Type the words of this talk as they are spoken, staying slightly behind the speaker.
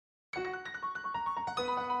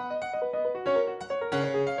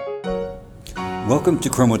Welcome to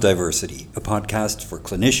Chromodiversity, a podcast for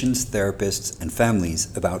clinicians, therapists, and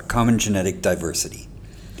families about common genetic diversity.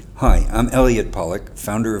 Hi, I'm Elliot Pollack,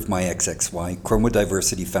 founder of MyXXY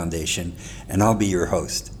Chromodiversity Foundation, and I'll be your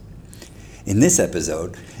host. In this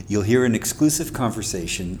episode, you'll hear an exclusive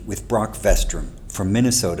conversation with Brock Vestrom from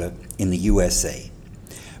Minnesota in the USA.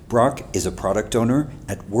 Brock is a product owner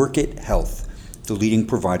at Workit Health, the leading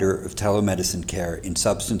provider of telemedicine care in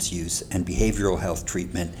substance use and behavioral health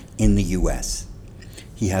treatment in the US.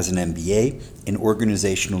 He has an MBA in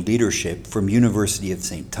organizational leadership from University of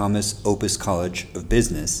St. Thomas Opus College of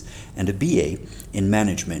Business and a BA in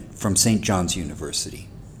management from St. John's University.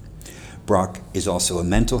 Brock is also a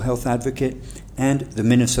mental health advocate and the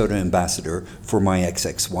Minnesota ambassador for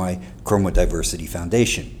MyXXY Chromodiversity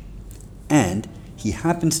Foundation. And he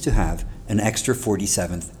happens to have an extra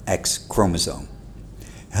 47th X chromosome.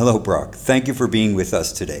 Hello, Brock. Thank you for being with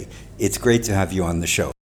us today. It's great to have you on the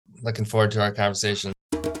show. Looking forward to our conversation.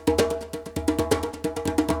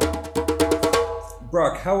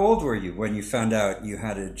 Brock, how old were you when you found out you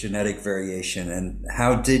had a genetic variation, and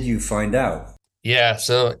how did you find out? Yeah,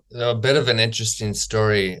 so a bit of an interesting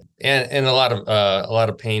story, and a lot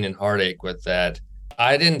of pain and heartache with that.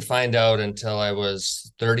 I didn't find out until I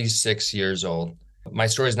was 36 years old. My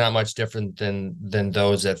story is not much different than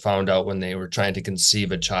those that found out when they were trying to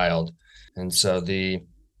conceive a child. And so the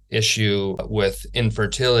issue with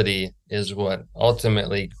infertility is what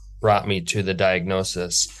ultimately brought me to the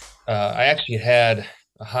diagnosis. I actually had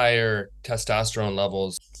higher testosterone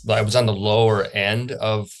levels. I was on the lower end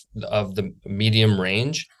of the medium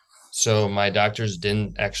range. So my doctors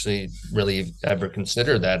didn't actually really ever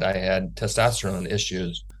consider that I had testosterone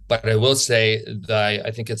issues. But I will say that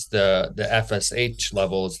I think it's the FSH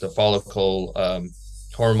levels, the follicle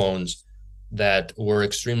hormones, that were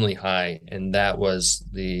extremely high, and that was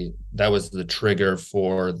the trigger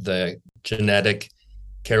for the genetic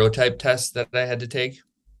karyotype test that I had to take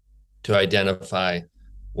to identify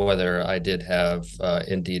whether I did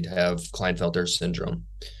indeed have Klinefelter syndrome.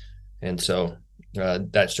 And so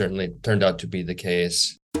that certainly turned out to be the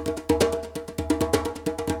case.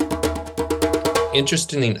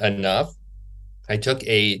 Interestingly enough, I took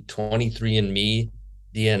a 23andMe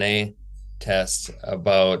DNA test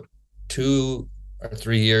about 2 or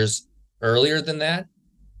 3 years earlier than that.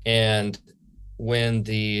 And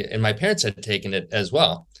my parents had taken it as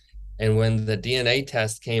well. And when the DNA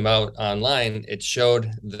test came out online, it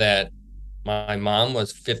showed that my mom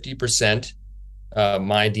was 50%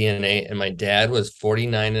 my DNA and my dad was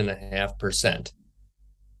 49.5%.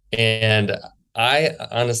 And I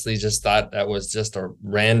honestly just thought that was just a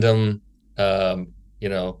random, I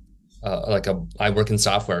work in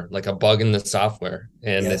software, like a bug in the software.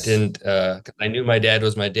 And It didn't, I knew my dad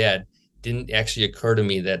was my dad. Didn't actually occur to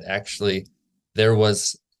me that actually there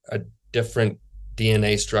was a different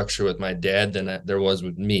DNA structure with my dad than there was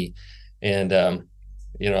with me. And, and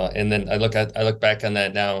then I look back on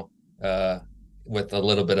that now with a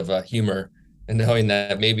little bit of a humor, and knowing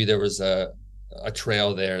that maybe there was a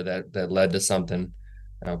trail there that led to something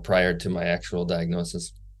prior to my actual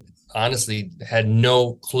diagnosis. Honestly, had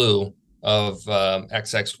no clue of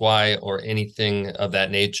XXY or anything of that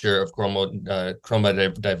nature of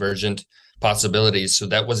chromodivergent possibilities. So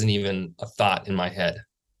that wasn't even a thought in my head.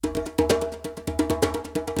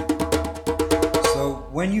 So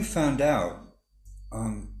when you found out,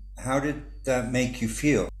 how did that make you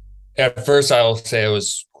feel? At first, I will say I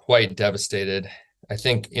was quite devastated. I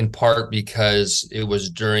think in part because it was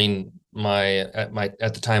during at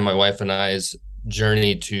the time my wife and I's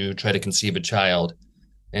journey to try to conceive a child.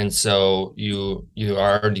 And so you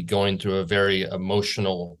are already going through a very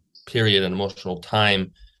emotional period, an emotional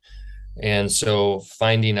time. And so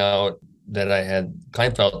finding out that I had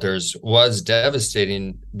Klinefelter's was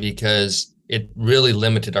devastating because it really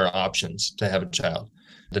limited our options to have a child.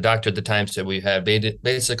 The doctor at the time said we had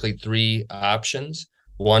basically 3 options.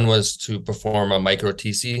 One was to perform a micro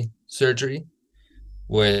TC surgery,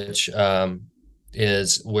 which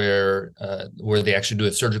is where they actually do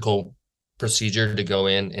a surgical procedure to go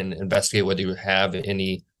in and investigate whether you have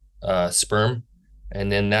any sperm, and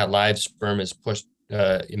then that live sperm is pushed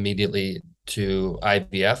immediately to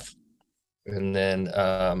IVF, and then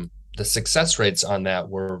the success rates on that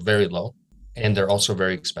were very low, and they're also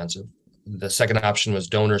very expensive. The second option was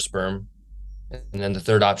donor sperm. And then the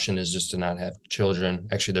third option is just to not have children.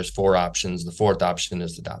 Actually, there's 4 options. The fourth option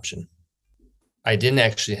is adoption. I didn't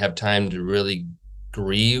actually have time to really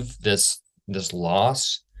grieve this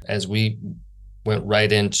loss, as we went right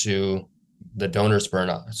into the donor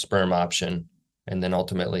sperm option, and then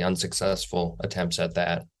ultimately unsuccessful attempts at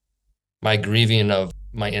that. my grieving of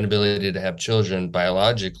my inability to have children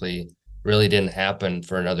biologically really didn't happen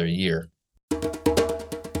for another year.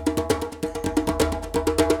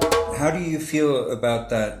 How do you feel about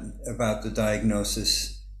that, about the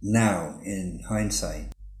diagnosis now in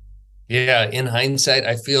hindsight? Yeah, in hindsight,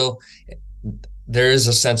 I feel there is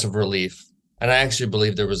a sense of relief. And I actually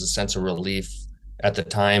believe there was a sense of relief at the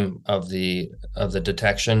time of the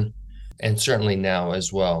detection, and certainly now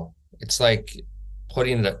as well. It's like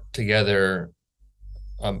putting together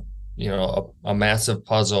a massive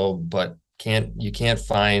puzzle, but you can't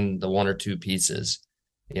find the one or two pieces,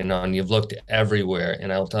 and you've looked everywhere.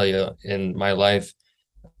 And I'll tell you, in my life,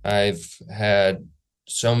 I've had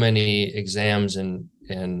so many exams and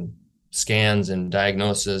scans and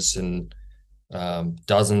diagnosis and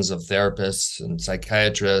dozens of therapists and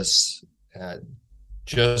psychiatrists,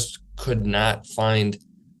 just could not find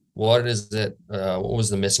what was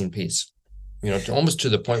the missing piece. Almost to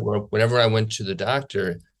the point where whenever I went to the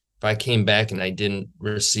doctor, if I came back and I didn't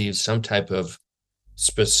receive some type of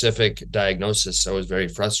specific diagnosis, I was very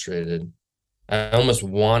frustrated. I almost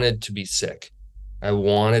wanted to be sick. I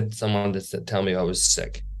wanted someone to tell me I was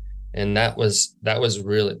sick. And that was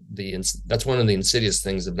really that's one of the insidious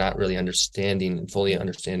things of not really understanding and fully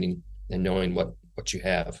understanding and knowing what you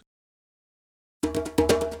have.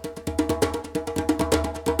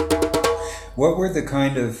 What were the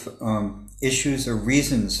kind of issues or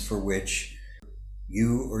reasons for which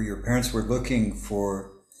you or your parents were looking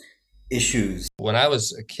for issues? When I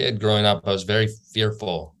was a kid growing up, I was very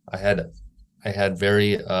fearful. I had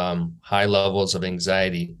very high levels of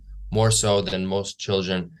anxiety, more so than most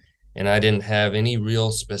children. And I didn't have any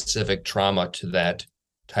real specific trauma to that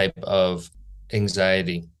type of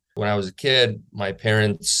anxiety. When I was a kid, my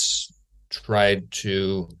parents tried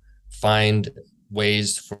to find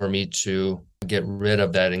ways for me to get rid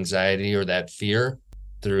of that anxiety or that fear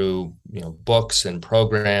through, books and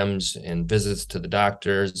programs and visits to the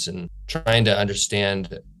doctors, and trying to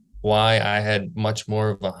understand why I had much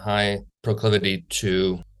more of a high proclivity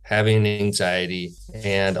to having anxiety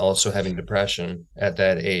and also having depression at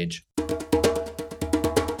that age.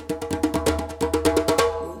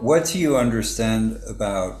 What do you understand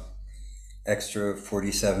about extra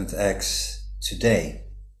 47th X today?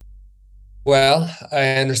 Well,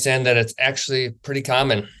 I understand that it's actually pretty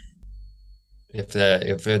common. If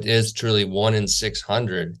it is truly 1 in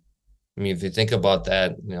 600, I mean, if you think about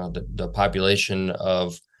that, the population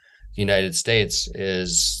of the United States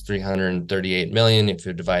is 338 million. If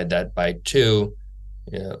you divide that by 2,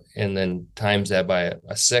 and then times that by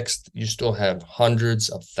a sixth, you still have hundreds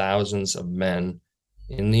of thousands of men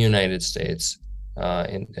in the United States.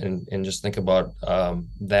 And just think about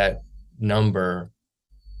that number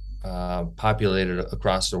populated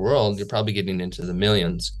across the world, you're probably getting into the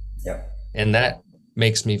millions. Yeah. And that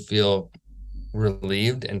makes me feel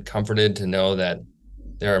relieved and comforted to know that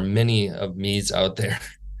there are many of me's out there.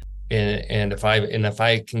 And if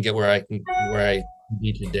I can get where I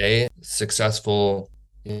be today, successful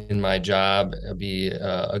in my job, be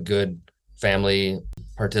a good family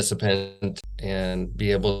participant, and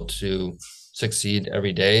be able to succeed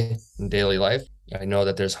every day in daily life, I know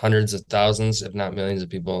that there's hundreds of thousands, if not millions, of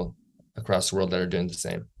people across the world that are doing the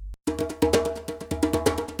same.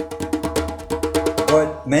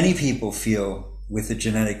 What many people feel with the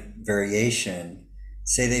genetic variation,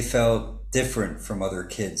 say they felt different from other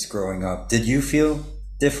kids growing up. Did you feel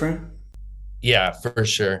different? Yeah, for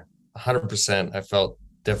sure. 100%. I felt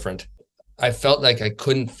different. I felt like I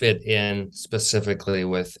couldn't fit in specifically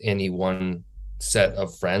with any one set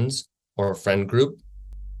of friends or a friend group.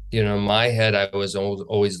 In my head, I was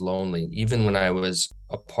always lonely. Even when I was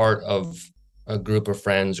a part of a group of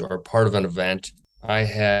friends or a part of an event, I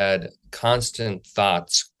had constant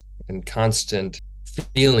thoughts and constant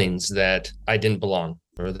feelings that I didn't belong,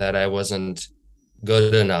 or that I wasn't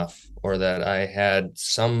good enough, or that I had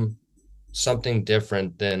something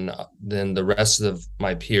different than the rest of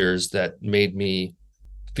my peers that made me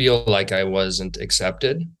feel like I wasn't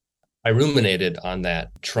accepted. I ruminated on that,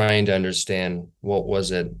 trying to understand what was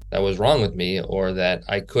it that was wrong with me, or that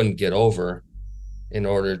I couldn't get over in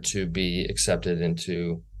order to be accepted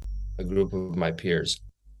into a group of my peers.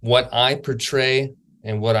 What I portray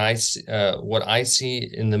and what I see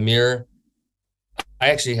in the mirror, I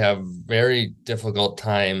actually have very difficult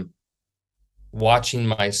time watching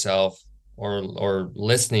myself or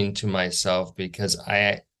listening to myself, because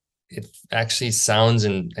it actually sounds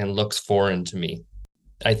and looks foreign to me.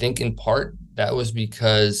 I think in part that was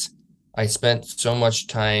because I spent so much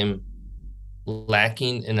time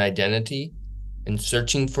lacking an identity and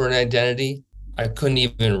searching for an identity. I couldn't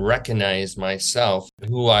even recognize myself,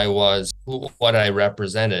 who I was, what I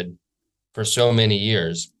represented. for so many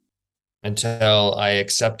years until I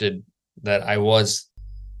accepted that I was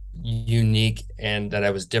unique and that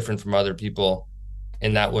I was different from other people.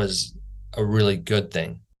 And that was a really good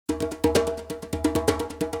thing.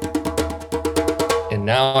 And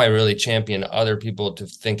now I really champion other people to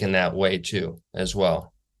think in that way too, as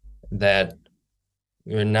well. That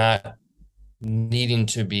you're not needing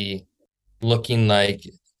to be looking like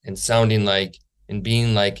and sounding like and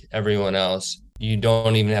being like everyone else. You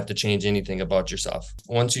don't even have to change anything about yourself.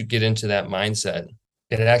 Once you get into that mindset,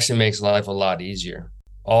 it actually makes life a lot easier.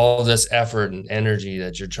 All this effort and energy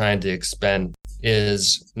that you're trying to expend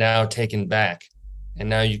is now taken back. And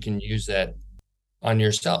now you can use that on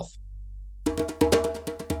yourself.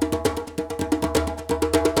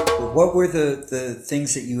 What were the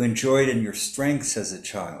things that you enjoyed and your strengths as a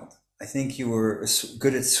child? I think you were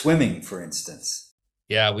good at swimming, for instance.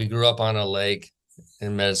 Yeah, we grew up on a lake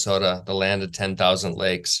in Minnesota, the land of 10,000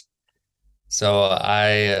 lakes. So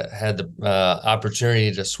I had the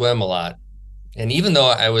opportunity to swim a lot. And even though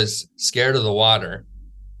I was scared of the water,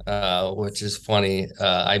 which is funny,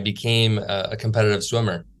 I became a competitive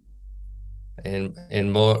swimmer in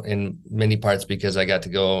many parts because I got to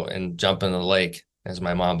go and jump in the lake, as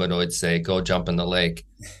my mom would always say, go jump in the lake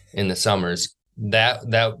in the summers.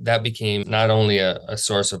 That became not only a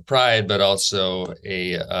source of pride, but also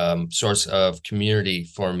a source of community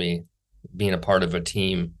for me, being a part of a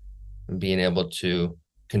team and being able to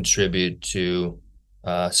contribute to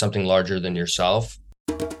something larger than yourself.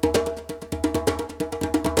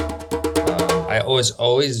 I was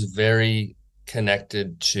always very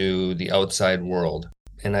connected to the outside world,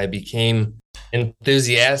 and I became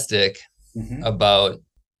enthusiastic about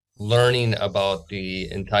learning about the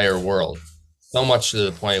entire world. So much to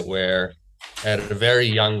the point where at a very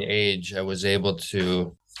young age, I was able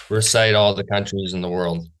to recite all the countries in the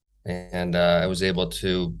world. And I was able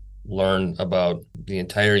to learn about the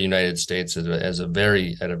entire United States at a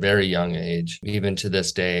very young age. Even to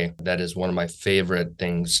this day, that is one of my favorite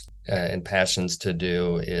things and passions to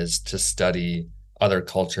do, is to study other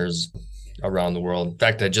cultures around the world. In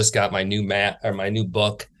fact, I just got my new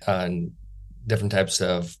book on different types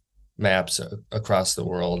of maps across the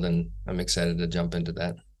world, and I'm excited to jump into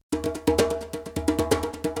that.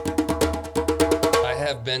 I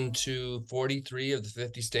have been to 43 of the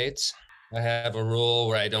 50 states. I have a rule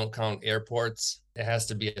where I don't count airports. It has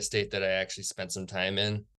to be a state that I actually spent some time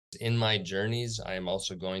in. In my journeys, I am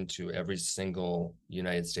also going to every single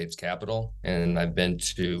United States capital, and I've been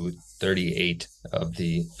to 38 of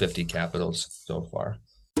the 50 capitals so far.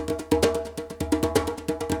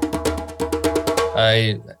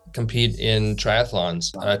 I compete in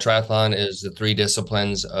triathlons. Triathlon is the three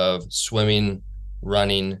disciplines of swimming,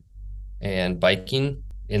 running, and biking,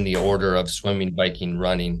 in the order of swimming, biking,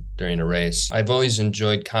 running during a race. I've always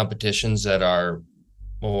enjoyed competitions that are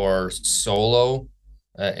more solo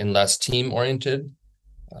and less team oriented.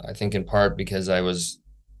 I think in part because I was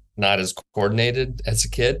not as coordinated as a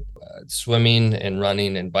kid. Swimming and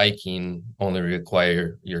running and biking only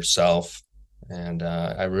require yourself. And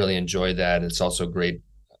I really enjoy that. It's also a great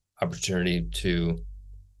opportunity to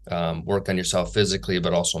work on yourself physically,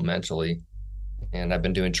 but also mentally. And I've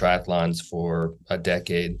been doing triathlons for a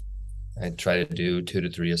decade. I try to do 2 to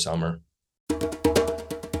 3 a summer.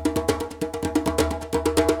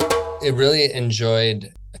 I really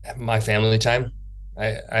enjoyed my family time.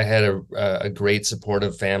 I had a great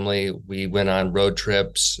supportive family. We went on road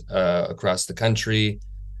trips across the country.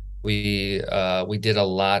 We did a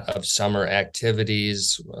lot of summer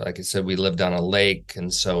activities. Like I said, we lived on a lake,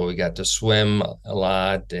 and so we got to swim a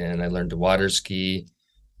lot, and I learned to water ski,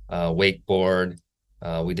 wakeboard.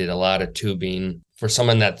 We did a lot of tubing. For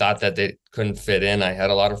someone that thought that they couldn't fit in, I had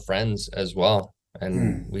a lot of friends as well,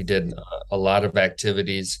 and we did a lot of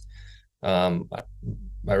activities. I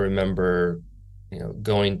remember,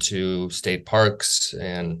 going to state parks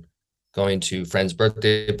and going to friends'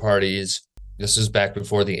 birthday parties. This was back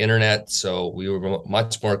before the internet, so we were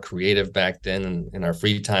much more creative back then in our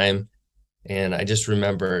free time. And I just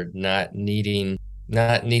remember not needing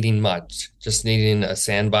much, just needing a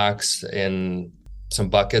sandbox and some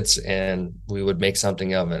buckets, and we would make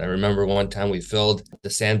something of it. I remember one time we filled the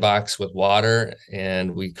sandbox with water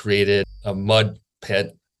and we created a mud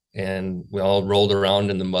pit, and we all rolled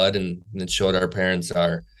around in the mud and then showed our parents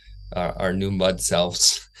our new mud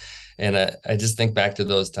selves. And I just think back to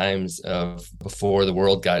those times of before the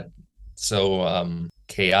world got so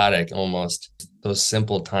chaotic almost. Those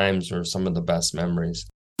simple times were some of the best memories.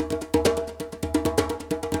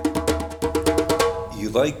 You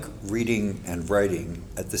like reading and writing.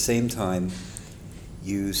 At the same time,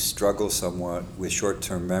 you struggle somewhat with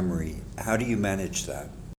short-term memory. How do you manage that?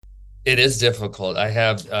 It is difficult. I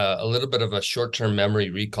have a little bit of a short-term memory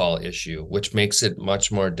recall issue, which makes it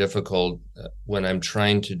much more difficult when I'm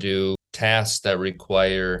trying to do tasks that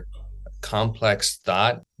require complex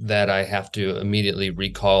thought that I have to immediately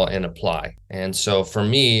recall and apply. And so for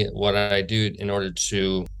me, what I do in order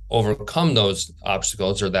to overcome those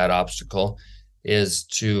obstacles or that obstacle is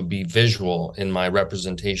to be visual in my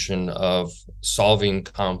representation of solving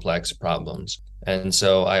complex problems. And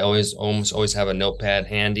so I almost always have a notepad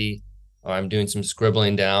handy, or I'm doing some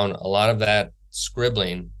scribbling down. A lot of that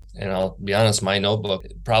scribbling, and I'll be honest, my notebook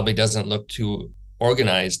probably doesn't look too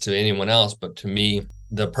organized to anyone else, but to me,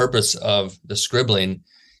 the purpose of the scribbling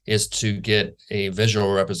is to get a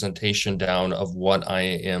visual representation down of what I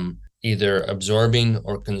am either absorbing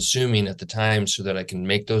or consuming at the time so that I can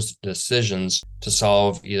make those decisions to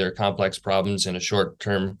solve either complex problems in a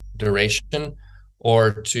short-term duration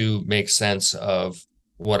or to make sense of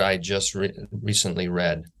what I just recently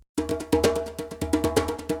read.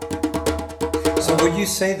 So would you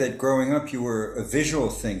say that growing up you were a visual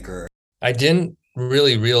thinker? I didn't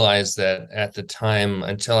really realize that at the time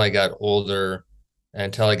until I got older,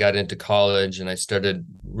 until I got into college and I started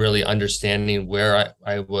really understanding where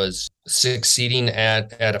I was succeeding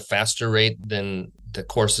at a faster rate than the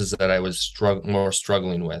courses that I was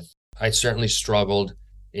struggling with. I certainly struggled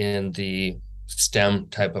in the STEM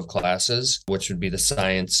type of classes, which would be the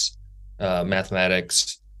science,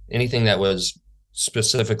 mathematics, anything that was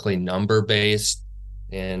specifically number based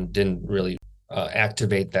and didn't really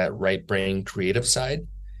activate that right brain creative side.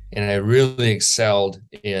 And I really excelled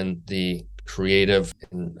in the creative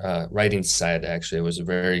and writing side. Actually, I was a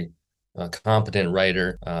very competent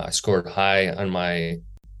writer. I scored high on my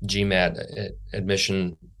GMAT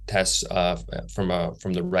admission tests from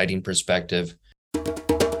the writing perspective. Do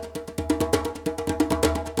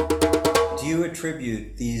you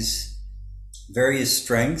attribute these various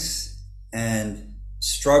strengths and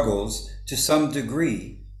struggles to some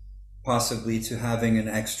degree possibly to having an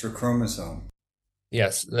extra chromosome?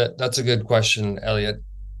 Yes, that's a good question, Elliot.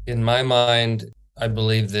 In my mind, I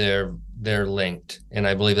believe they're linked, and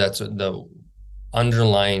I believe that's the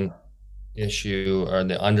underlying issue or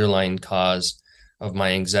the underlying cause of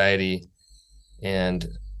my anxiety and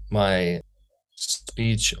my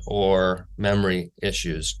speech or memory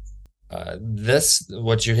issues.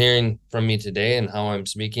 What you're hearing from me today and how I'm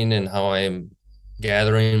speaking and how I'm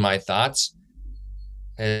gathering my thoughts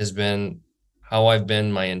has been how I've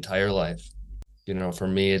been my entire life. You know, for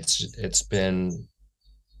me, it's been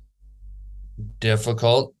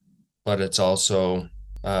difficult, but it's also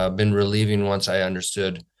been relieving once I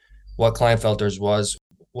understood what Klinefelter's was,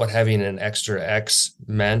 what having an extra X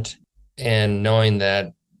meant, and knowing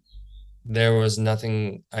that there was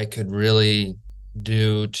nothing I could really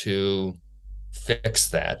do to fix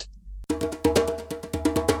that.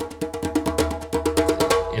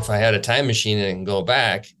 If I had a time machine and go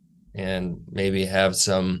back and maybe have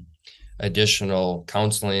some additional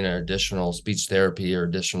counseling or additional speech therapy or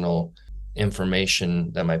additional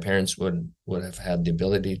information that my parents would have had the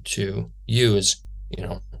ability to use, you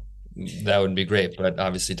know, that would be great. But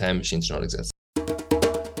obviously time machines don't exist.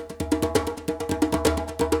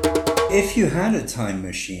 If you had a time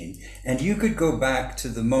machine and you could go back to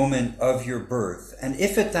the moment of your birth, and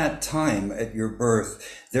if at that time at your birth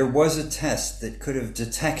there was a test that could have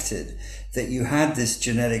detected that you had this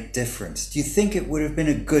genetic difference, do you think it would have been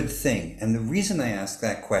a good thing? And the reason I ask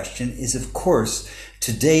that question is, of course,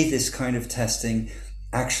 today this kind of testing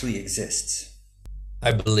actually exists.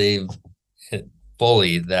 I believe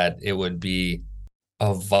fully that it would be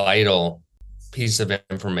a vital piece of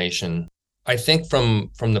information. I think from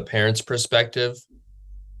the parents' perspective,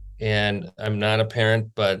 and I'm not a parent,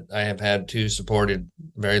 but I have had two supported,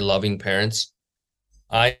 very loving parents.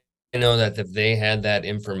 I know that if they had that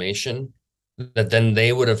information, that then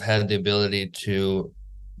they would have had the ability to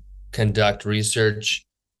conduct research,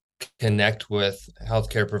 connect with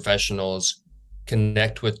healthcare professionals,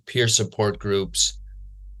 connect with peer support groups,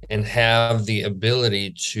 and have the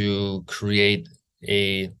ability to create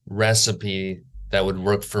a recipe that would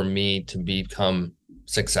work for me to become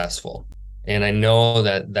successful. And I know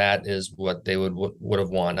that that is what they would have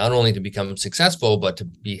wanted, not only to become successful, but to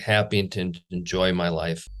be happy and to enjoy my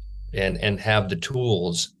life and have the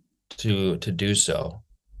tools to do so.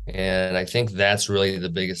 And I think that's really the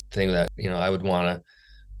biggest thing that, you know, I would want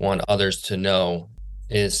others to know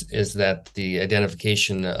is that the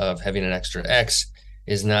identification of having an extra X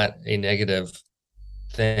is not a negative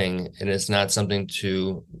thing, and it's not something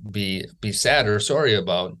to be sad or sorry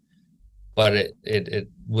about, but it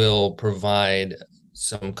will provide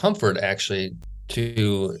some comfort actually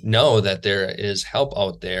to know that there is help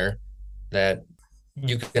out there that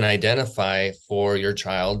you can identify for your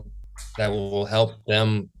child that will help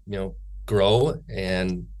them, grow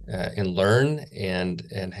and learn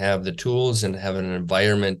and have the tools and have an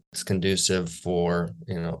environment that's conducive for,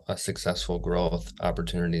 a successful growth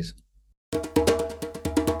opportunities.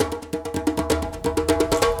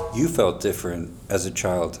 You felt different as a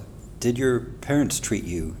child. Did your parents treat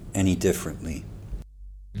you any differently?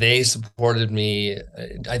 They supported me.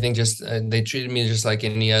 I think just they treated me just like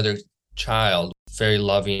any other child, very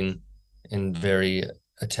loving and very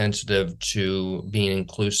attentive to being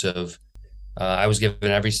inclusive. I was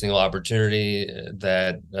given every single opportunity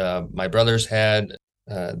that my brothers had.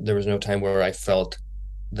 There was no time where I felt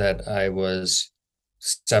that I was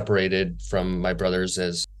separated from my brothers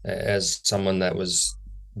as someone that was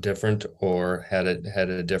different or had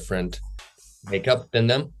a different makeup than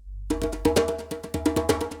them.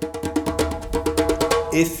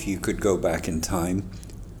 If you could go back in time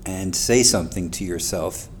and say something to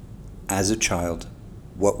yourself as a child,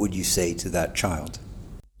 what would you say to that child?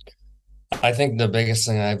 I think the biggest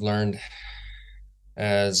thing I've learned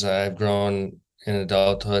as I've grown in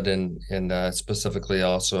adulthood and specifically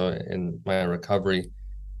also in my recovery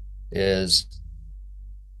is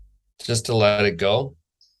just to let it go.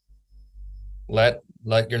 Let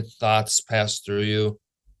your thoughts pass through you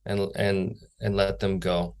and let them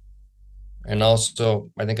go. And also,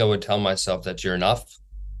 I think I would tell myself that you're enough,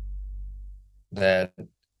 that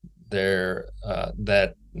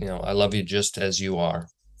I love you just as you are.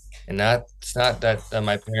 And it's not that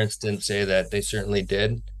my parents didn't say that. They certainly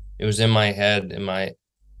did. It was in my head, in my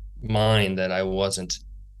mind, that I wasn't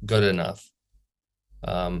good enough.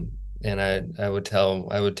 And I would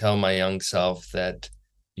tell my young self that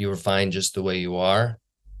you were fine just the way you are,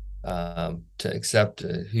 to accept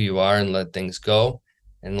who you are and let things go.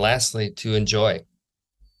 And lastly, to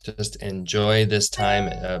just enjoy this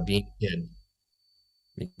time being a kid,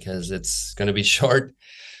 because it's going to be short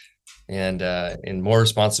and more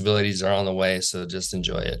responsibilities are on the way. So just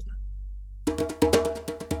enjoy it.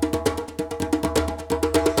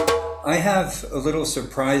 I have a little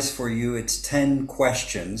surprise for you. It's 10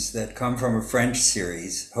 questions that come from a French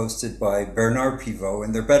series hosted by Bernard Pivot,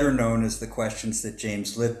 and they're better known as the questions that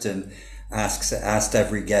James Lipton asked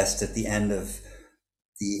every guest at the end of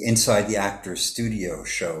the Inside the Actors Studio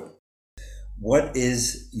show. What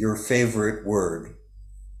is your favorite word?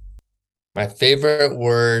 My favorite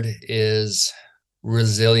word is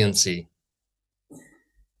resiliency.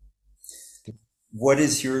 What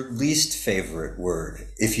is your least favorite word,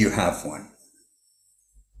 if you have one?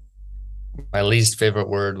 My least favorite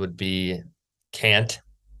word would be can't.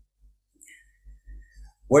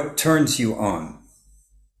 What turns you on?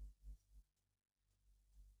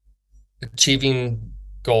 Achieving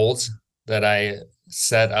goals that I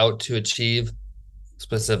set out to achieve.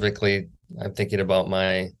 Specifically, I'm thinking about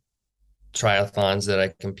my triathlons that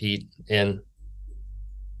I compete in.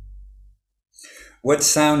 What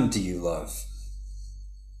sound do you love?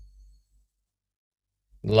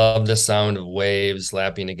 Love the sound of waves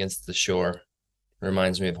lapping against the shore.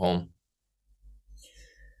 Reminds me of home.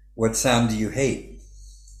 What sound do you hate?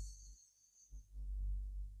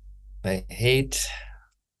 Hate's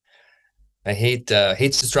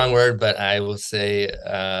a strong word, but I will say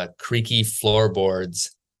creaky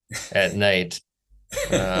floorboards at night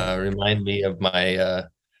remind me of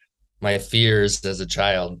my fears as a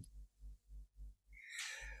child.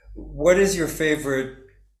 What is your favorite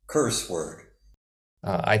curse word?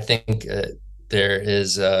 I think there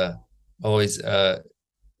is always an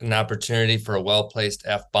opportunity for a well-placed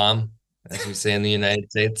F-bomb, as we say in the United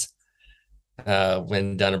States,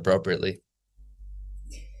 when done appropriately.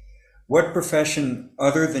 What profession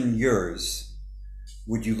other than yours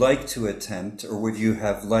would you like to attempt, or would you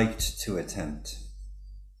have liked to attempt?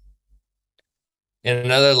 In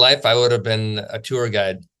another life, I would have been a tour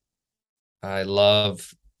guide. I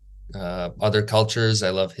love other cultures. I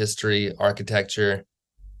love history, architecture,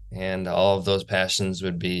 and all of those passions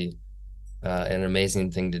would be an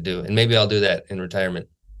amazing thing to do. And maybe I'll do that in retirement.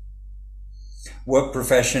 What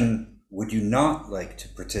profession would you not like to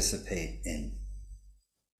participate in?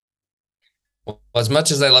 Well, as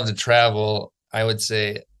much as I love to travel, I would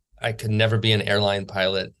say I could never be an airline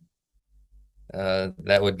pilot.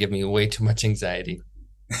 That would give me way too much anxiety,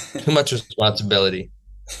 too much responsibility.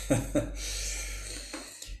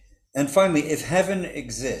 And finally, if heaven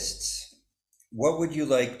exists, what would you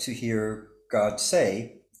like to hear God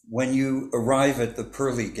say when you arrive at the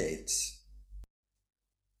pearly gates?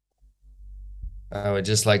 I would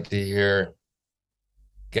just like to hear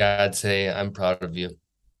God say, "I'm proud of you."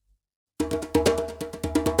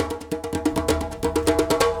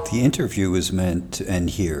 The interview was meant to end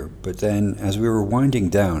here, but then, as we were winding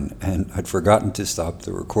down and I'd forgotten to stop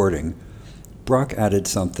the recording, Brock added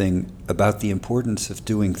something about the importance of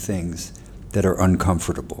doing things that are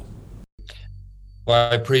uncomfortable.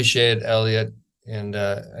 Well, I appreciate it, Elliot. And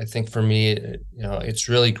I think for me, it's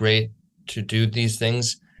really great to do these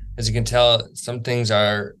things. As you can tell, some things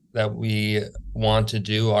that we want to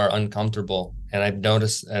do are uncomfortable. And I've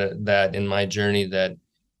noticed that in my journey that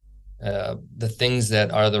the things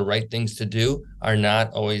that are the right things to do are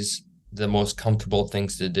not always the most comfortable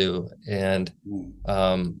things to do. And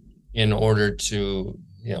in order to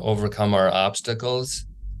overcome our obstacles,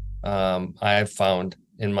 I've found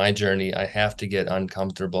in my journey, I have to get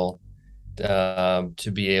uncomfortable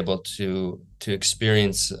to be able to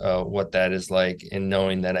experience what that is like, and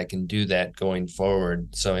knowing that I can do that going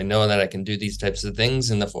forward. So I know that I can do these types of things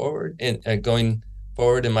going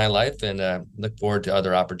forward in my life, and look forward to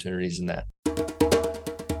other opportunities in that.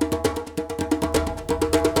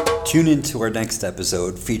 Tune in to our next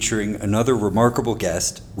episode featuring another remarkable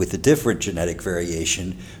guest with a different genetic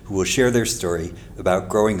variation who will share their story about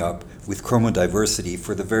growing up with chromodiversity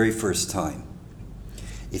for the very first time.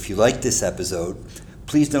 If you liked this episode,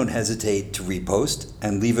 please don't hesitate to repost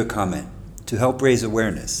and leave a comment to help raise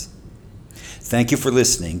awareness. Thank you for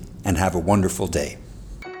listening and have a wonderful day.